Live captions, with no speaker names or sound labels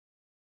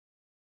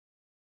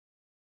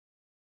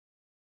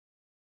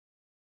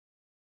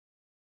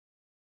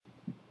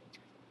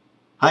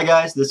Hi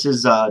guys, this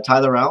is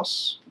Tyler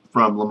Rouse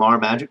from Lamar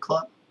Magic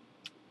Club.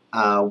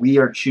 We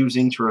are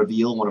choosing to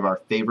reveal one of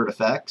our favorite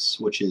effects,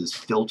 which is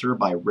Filter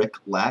by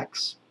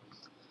Lax.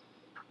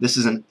 This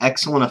is an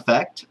excellent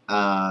effect.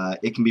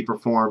 It can be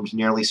performed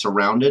nearly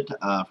surrounded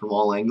from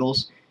all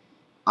angles.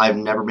 I've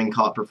never been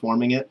caught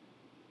performing it.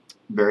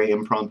 Very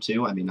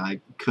impromptu. I mean,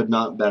 I could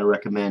not better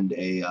recommend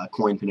a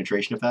coin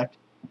penetration effect.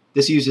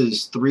 This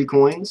uses 3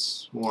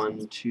 coins,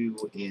 1,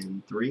 2,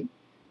 and 3.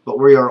 But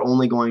we are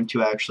only going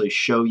to actually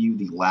show you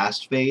the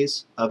last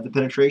phase of the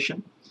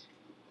penetration.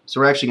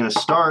 So we're actually going to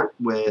start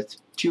with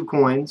 2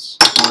 coins,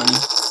 1,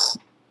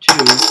 2,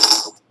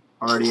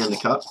 already in the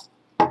cup,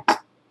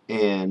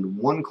 and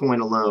 1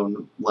 coin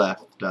alone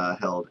left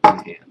held in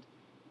the hand.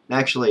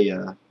 Actually,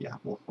 yeah,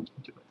 we'll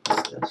do it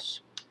like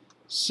this.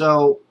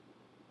 So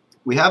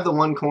we have the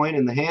 1 coin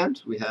in the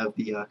hand, we have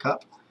the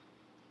cup,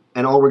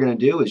 and all we're going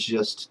to do is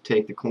just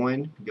take the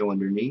coin, go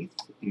underneath,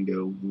 and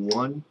go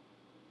 1,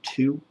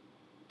 2,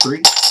 3,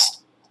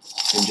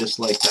 and just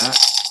like that,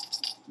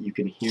 you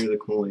can hear the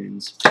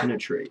coins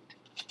penetrate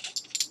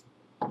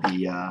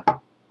the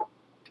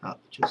cup.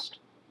 Just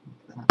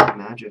like that.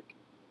 Magic.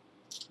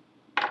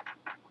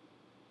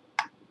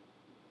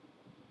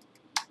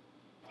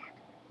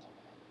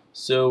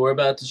 So we're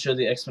about to show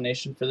the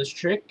explanation for this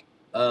trick.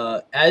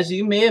 As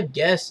you may have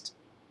guessed,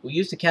 we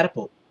used a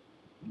catapult.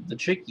 The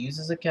trick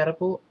uses a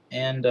catapult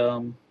and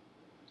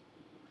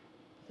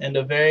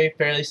a very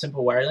fairly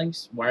simple wiring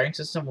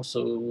system.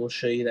 So we'll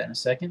show you that in a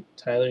second.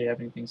 Tyler, you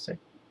have anything to say?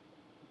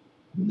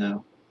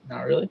 No.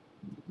 Not really?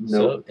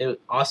 No. So,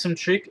 awesome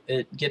trick.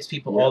 It gets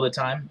people all the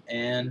time,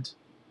 and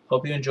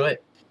hope you enjoy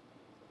it.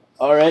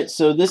 Alright,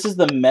 so this is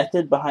the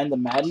method behind the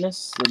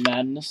madness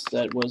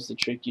that was the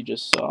trick you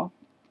just saw.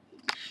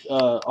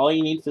 All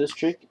you need for this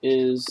trick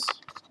is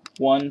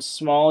 1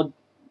 small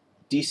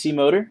DC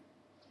motor,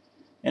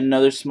 and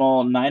another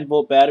small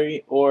 9-volt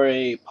battery, or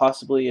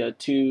possibly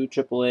 2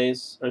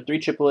 AAAs, or 3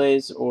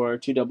 AAAs, or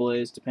 2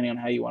 AAs, depending on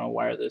how you want to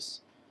wire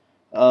this.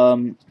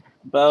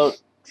 About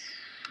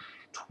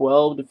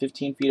 12 to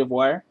 15 feet of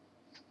wire,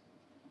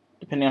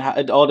 depending on how,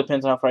 it all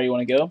depends on how far you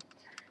want to go.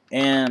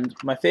 And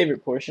my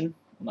favorite portion,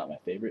 well, not my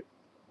favorite,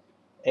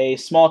 a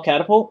small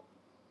catapult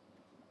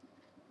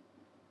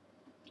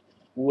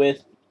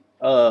with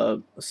a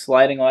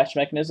sliding latch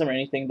mechanism, or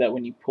anything that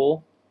when you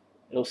pull,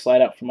 it'll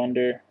slide out from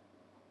under,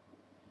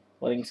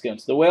 letting us go.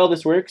 So the way all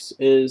this works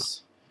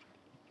is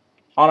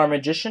on our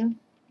magician,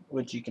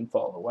 which you can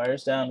follow the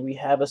wires down, we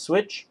have a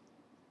switch.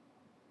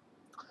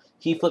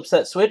 He flips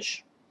that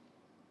switch.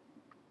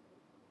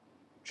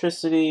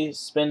 Electricity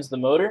spins the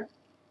motor.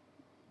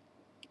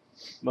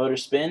 Motor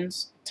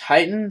spins,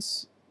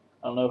 tightens.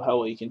 I don't know how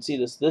well you can see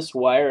this. This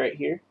wire right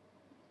here.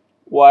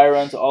 Wire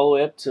runs all the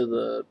way up to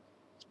the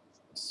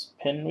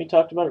pin we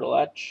talked about, or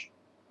latch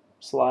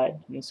slide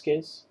in this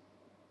case,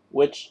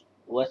 which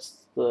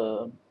lets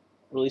the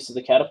release of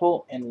the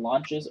catapult and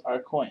launches our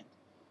coin.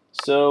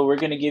 So we're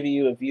going to give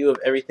you a view of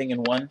everything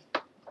in one,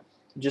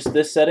 just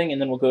this setting,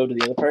 and then we'll go to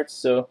the other parts.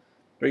 So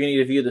we're going to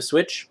get a view of the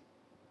switch,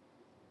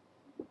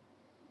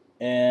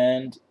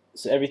 and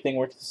so everything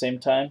works at the same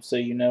time, so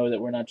you know that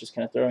we're not just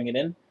kind of throwing it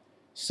in.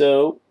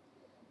 So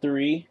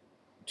 3,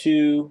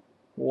 2,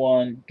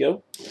 1,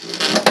 go.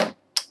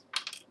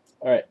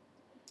 Alright,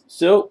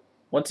 so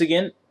once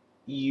again,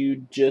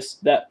 you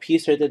just, that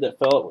piece right there that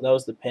fell, that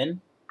was the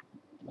pin.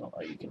 Oh,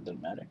 you can,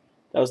 doesn't matter.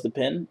 That was the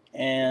pin,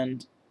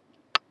 and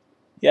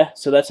yeah,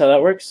 so that's how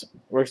that works.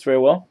 Works very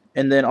well.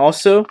 And then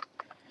also,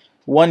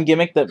 one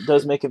gimmick that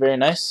does make it very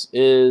nice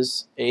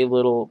is a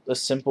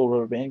simple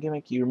rubber band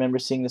gimmick. You remember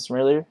seeing this from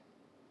earlier?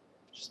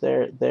 Just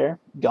there,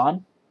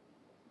 gone.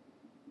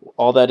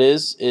 All that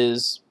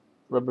is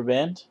rubber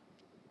band,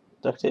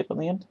 duct tape on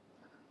the end.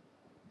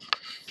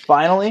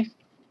 Finally,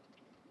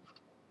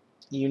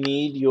 you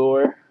need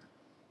your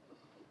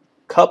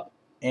cup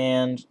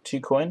and 2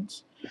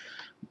 coins.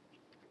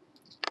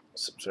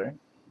 Sorry.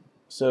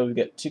 So we've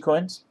got 2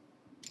 coins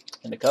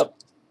and a cup.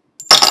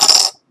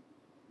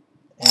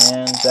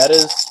 And that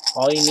is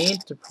all you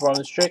need to perform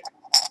this trick.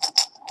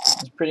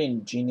 It's a pretty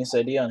ingenious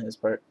idea on his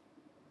part,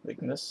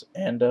 making this.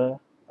 And,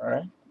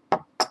 alright.